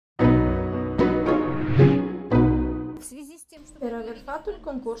Per aver fatto il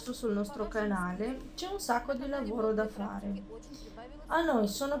concorso sul nostro canale c'è un sacco di lavoro da fare. A noi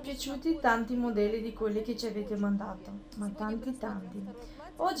sono piaciuti tanti modelli di quelli che ci avete mandato, ma tanti tanti.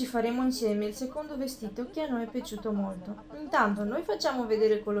 Oggi faremo insieme il secondo vestito che a noi è piaciuto molto. Intanto noi facciamo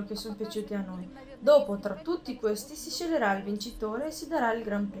vedere quello che sono piaciuti a noi. Dopo, tra tutti questi, si sceglierà il vincitore e si darà il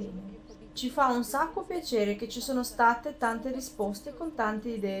gran premio. Ci fa un sacco piacere che ci sono state tante risposte con tante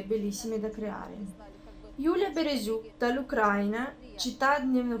idee bellissime da creare. Iulia Bereziuc dall'Ucraina, città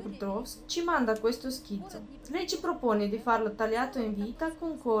di Dnipropetrovsk, ci manda questo schizzo. Lei ci propone di farlo tagliato in vita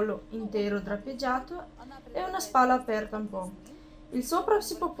con collo intero drappeggiato e una spalla aperta un po'. Il sopra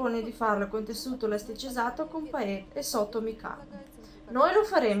si propone di farlo con tessuto elasticizzato con paette e sotto micano. Noi lo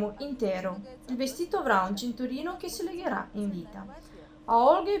faremo intero. Il vestito avrà un cinturino che si legherà in vita. A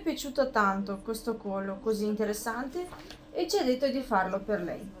Olga è piaciuto tanto questo collo così interessante e ci ha detto di farlo per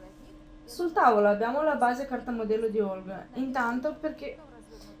lei. Sul tavolo abbiamo la base carta modello di Olga, intanto perché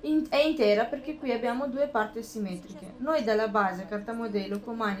è intera perché qui abbiamo due parti asimmetriche. Noi dalla base carta modello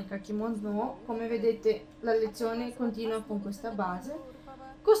con manica kimono, come vedete la lezione continua con questa base,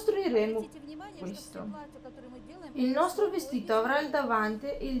 costruiremo questo. Il nostro vestito avrà il davanti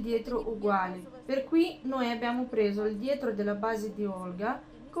e il dietro uguali, per cui noi abbiamo preso il dietro della base di Olga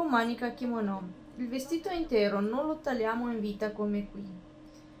con manica kimono. Il vestito intero non lo tagliamo in vita come qui.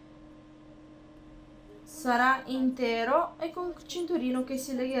 Sarà intero e con cinturino che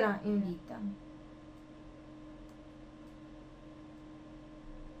si legherà in vita.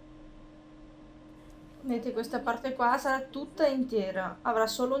 Vedete, questa parte qua sarà tutta intera, avrà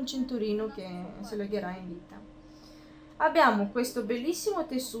solo un cinturino che si legherà in vita. Abbiamo questo bellissimo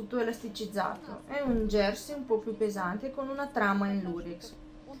tessuto elasticizzato, è un jersey un po' più pesante con una trama in lurex.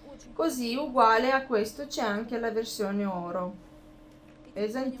 Così uguale a questo c'è anche la versione oro,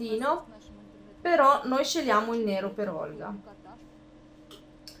 pesantino, però noi scegliamo il nero per Olga.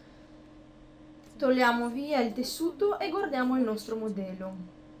 Togliamo via il tessuto e guardiamo il nostro modello.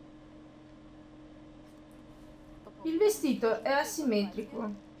 Il vestito è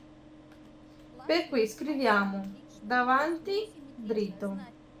asimmetrico, per cui scriviamo davanti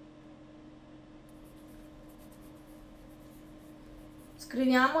dritto.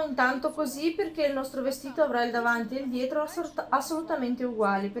 Scriviamo intanto così perché il nostro vestito avrà il davanti e il dietro assolutamente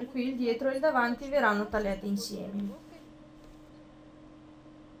uguali, per cui il dietro e il davanti verranno tagliati insieme.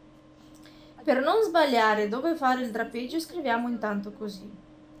 Per non sbagliare dove fare il drappeggio scriviamo intanto così.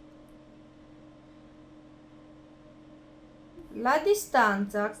 La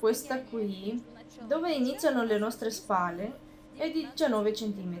distanza, questa qui, dove iniziano le nostre spalle, è di 19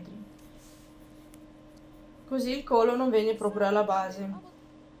 cm. Così il collo non viene proprio alla base.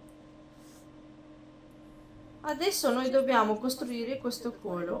 Adesso noi dobbiamo costruire questo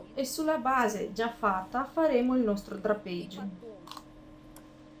collo e sulla base già fatta faremo il nostro drappeggio.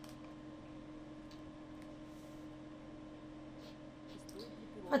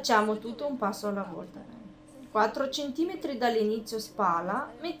 Facciamo tutto un passo alla volta. 4 cm dall'inizio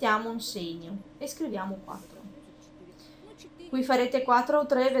spalla mettiamo un segno e scriviamo 4. Qui farete 4 o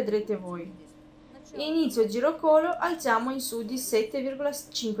 3, vedrete voi. Inizio girocolo alziamo in su di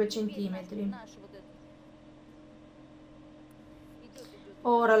 7,5 cm.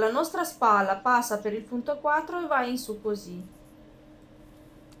 Ora la nostra spalla passa per il punto 4 e va in su così.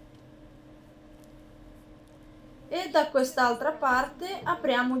 E da quest'altra parte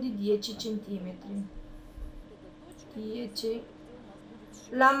apriamo di 10 cm. 10.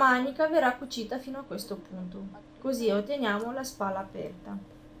 La manica verrà cucita fino a questo punto, così otteniamo la spalla aperta,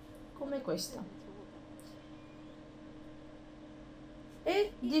 come questa.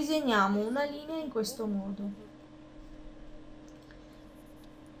 E disegniamo una linea in questo modo.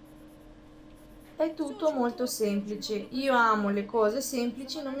 È tutto molto semplice, io amo le cose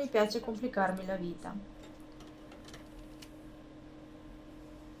semplici, non mi piace complicarmi la vita.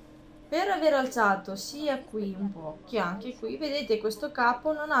 Per aver alzato sia qui un po' che anche qui, vedete questo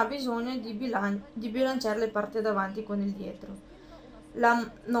capo non ha bisogno di bilanciare le parti davanti con il dietro.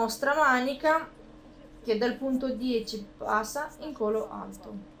 La nostra manica che dal punto 10 passa in collo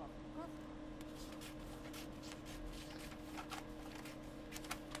alto.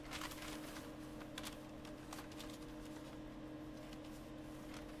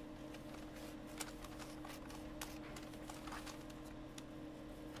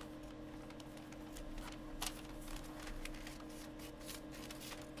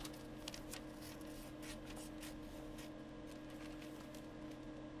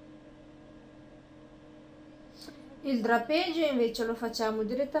 Il drappeggio invece lo facciamo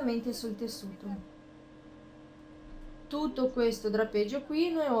direttamente sul tessuto. Tutto questo drappeggio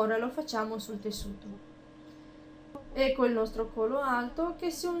qui noi ora lo facciamo sul tessuto. Ecco il nostro collo alto che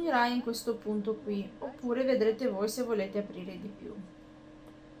si unirà in questo punto qui, oppure vedrete voi se volete aprire di più.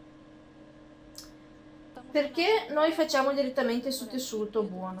 Perché noi facciamo direttamente su tessuto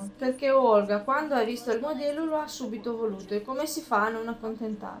buono? Perché Olga, quando ha visto il modello, lo ha subito voluto. E come si fa a non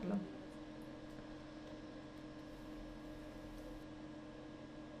accontentarlo?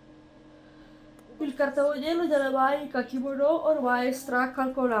 Il cartamodello della manica kimono ormai è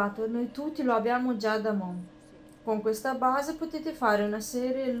stracalcolato, noi tutti lo abbiamo già da mo'. Con questa base potete fare una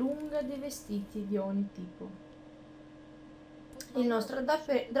serie lunga di vestiti di ogni tipo. Il nostro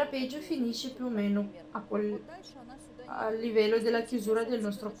drappeggio finisce più o meno al livello della chiusura del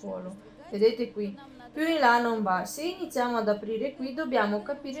nostro collo. Vedete qui? Più in là non va. Se iniziamo ad aprire qui dobbiamo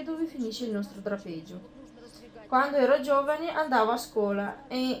capire dove finisce il nostro drappeggio. Quando ero giovane andavo a scuola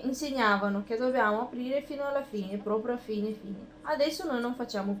e insegnavano che dobbiamo aprire fino alla fine, proprio a fine. Adesso noi non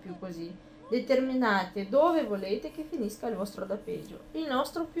facciamo più così. Determinate dove volete che finisca il vostro drappeggio. Il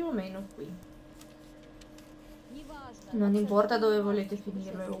nostro più o meno qui. Non importa dove volete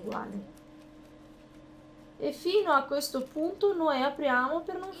finirlo, è uguale. E fino a questo punto noi apriamo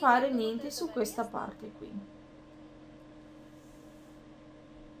per non fare niente su questa parte qui.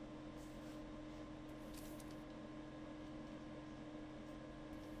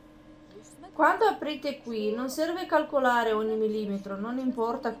 Quando aprite qui non serve calcolare ogni millimetro, non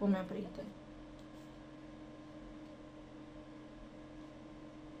importa come aprite.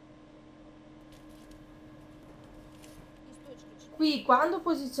 Qui quando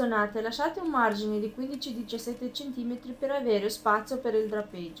posizionate lasciate un margine di 15-17 cm per avere spazio per il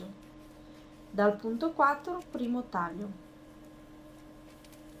drappeggio. Dal punto 4 primo taglio.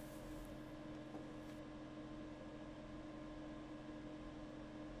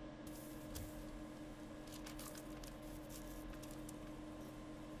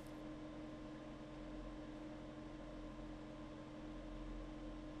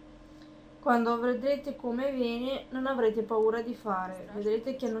 Quando vedrete come viene non avrete paura di fare,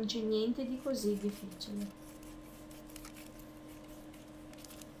 vedrete che non c'è niente di così difficile.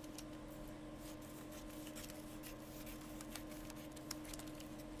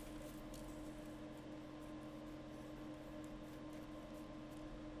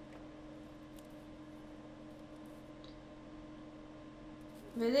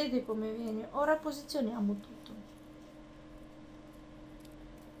 Vedete come viene? Ora posizioniamo tutto.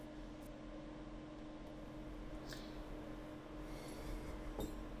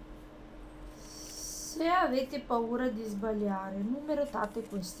 Se avete paura di sbagliare, numerotate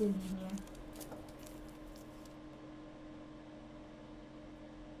queste linee.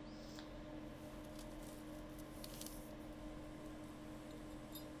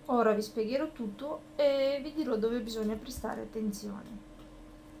 Ora vi spiegherò tutto e vi dirò dove bisogna prestare attenzione.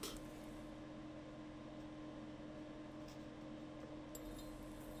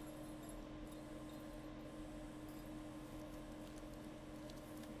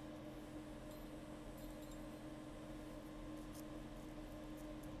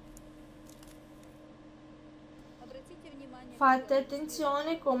 Fate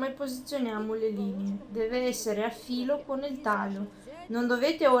attenzione come posizioniamo le linee, deve essere a filo con il taglio, non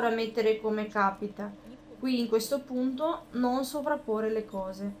dovete ora mettere come capita, qui in questo punto non sovrapporre le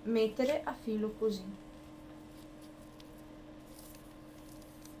cose, mettere a filo così.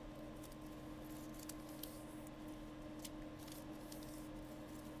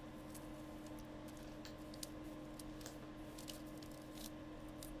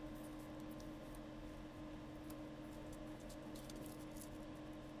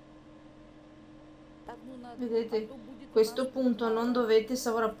 Vedete, questo punto non dovete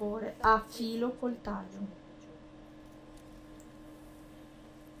sovrapporre, a filo col taglio.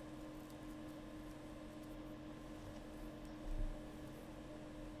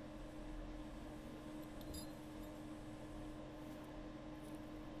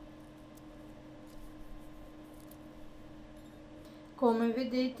 Come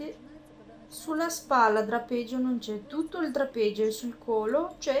vedete, sulla spalla drappeggio non c'è, tutto il drappeggio è sul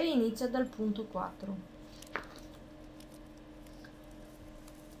collo, cioè inizia dal punto 4.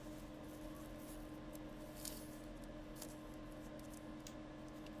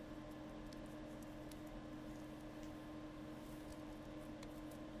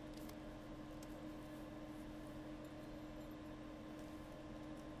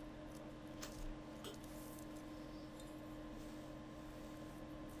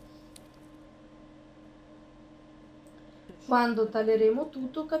 Quando taglieremo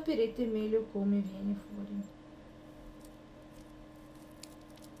tutto capirete meglio come viene fuori.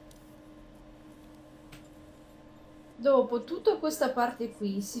 Dopo tutta questa parte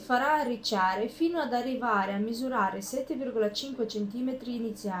qui si farà arricciare fino ad arrivare a misurare 7,5 cm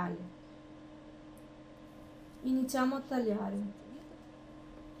iniziali. Iniziamo a tagliare.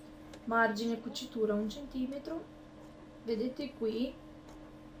 Margine cucitura 1 cm. Vedete qui?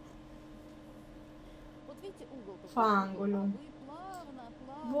 Fa angolo.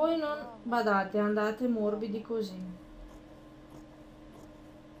 Voi non badate, andate morbidi così.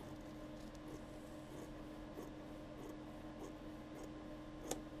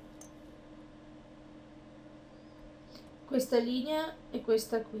 Questa linea e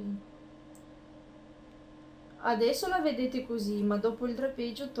questa qui. Adesso la vedete così, ma dopo il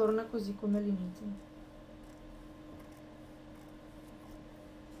drapeggio torna così come all'inizio.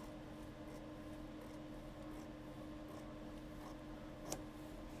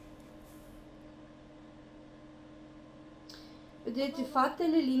 Vedete, fate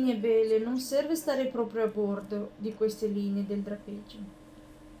le linee belle, non serve stare proprio a bordo di queste linee del drapeggio.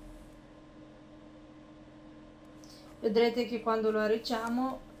 Vedrete che quando lo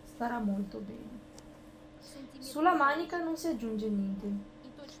arricciamo starà molto bene. Sulla manica non si aggiunge niente.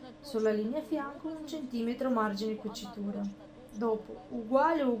 Sulla linea fianco 1 cm margine cucitura. Dopo,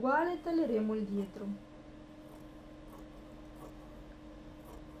 uguale, taglieremo il dietro.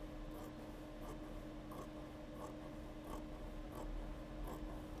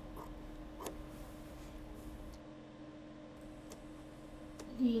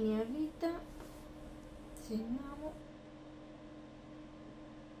 Linea vita, segniamo.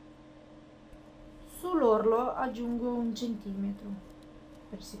 Sull'orlo aggiungo 1 centimetro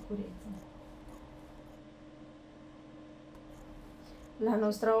per sicurezza. La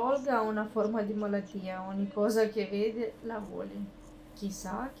nostra Olga ha una forma di malattia, ogni cosa che vede la vuole.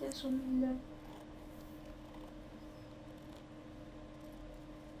 Chissà che assomiglia.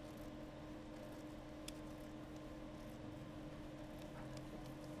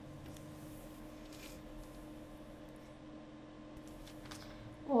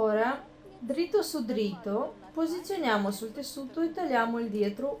 Ora, dritto su dritto, posizioniamo sul tessuto e tagliamo il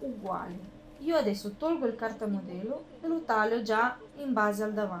dietro uguale. Io adesso tolgo il cartamodello e lo taglio già in base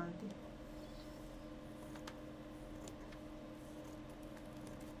al davanti.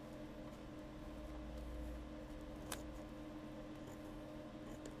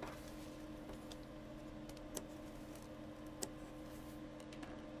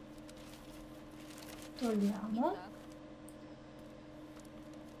 Togliamo.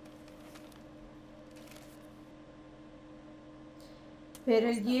 Per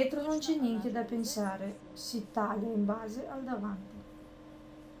il dietro non c'è niente da pensare, si taglia in base al davanti.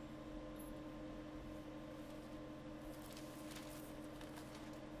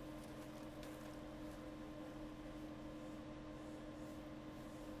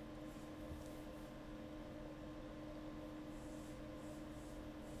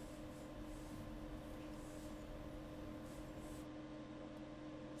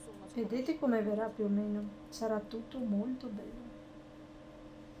 Vedete come verrà più o meno, sarà tutto molto bello.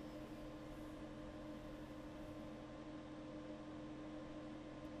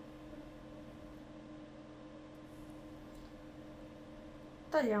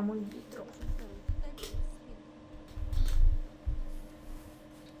 Tagliamo il dietro.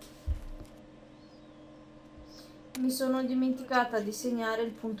 Mi sono dimenticata di segnare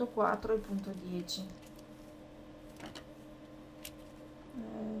il punto 4 e il punto 10.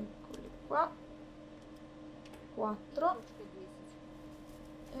 Eccoli qua. 4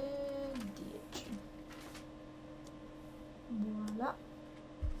 e 10. Voilà.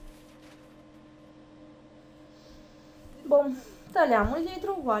 Bon. Tagliamo il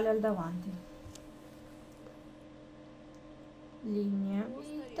dietro uguale al davanti. Linea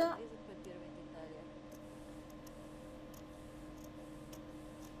vita.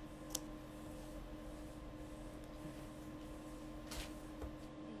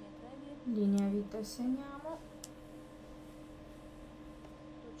 Linea vita segniamo.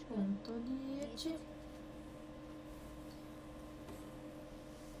 Punto 10.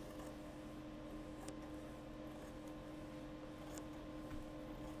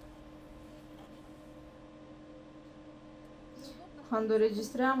 Quando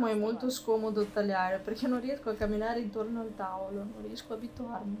registriamo è molto scomodo tagliare perché non riesco a camminare intorno al tavolo, non riesco a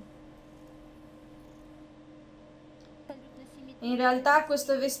abituarmi. In realtà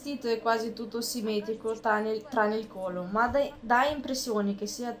questo vestito è quasi tutto simmetrico tranne il collo, ma dà impressione che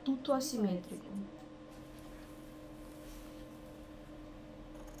sia tutto asimmetrico.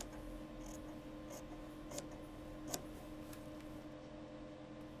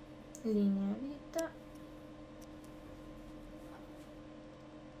 Linea vita.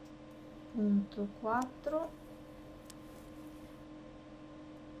 Punto 4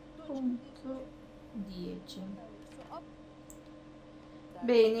 0,10.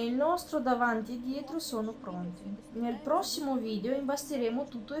 Bene, il nostro davanti e dietro sono pronti. Nel prossimo video imbastiremo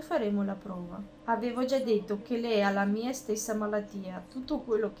tutto e faremo la prova. Avevo già detto che lei ha la mia stessa malattia, tutto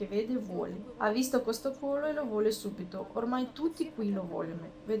quello che vede vuole. Ha visto questo collo e lo vuole subito, ormai tutti qui lo vogliono.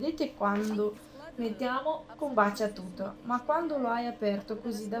 Vedete quando mettiamo combacia tutto, ma quando lo hai aperto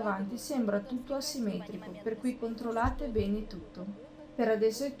così davanti sembra tutto asimmetrico, per cui controllate bene tutto. Per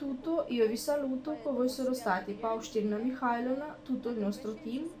adesso è tutto, io vi saluto, con voi sono stati Paustina Mikhailovna, tutto il nostro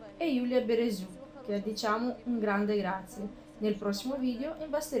team e Iulia Bereziuc, che diciamo un grande grazie. Nel prossimo video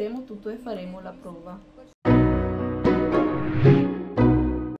imbasteremo tutto e faremo la prova.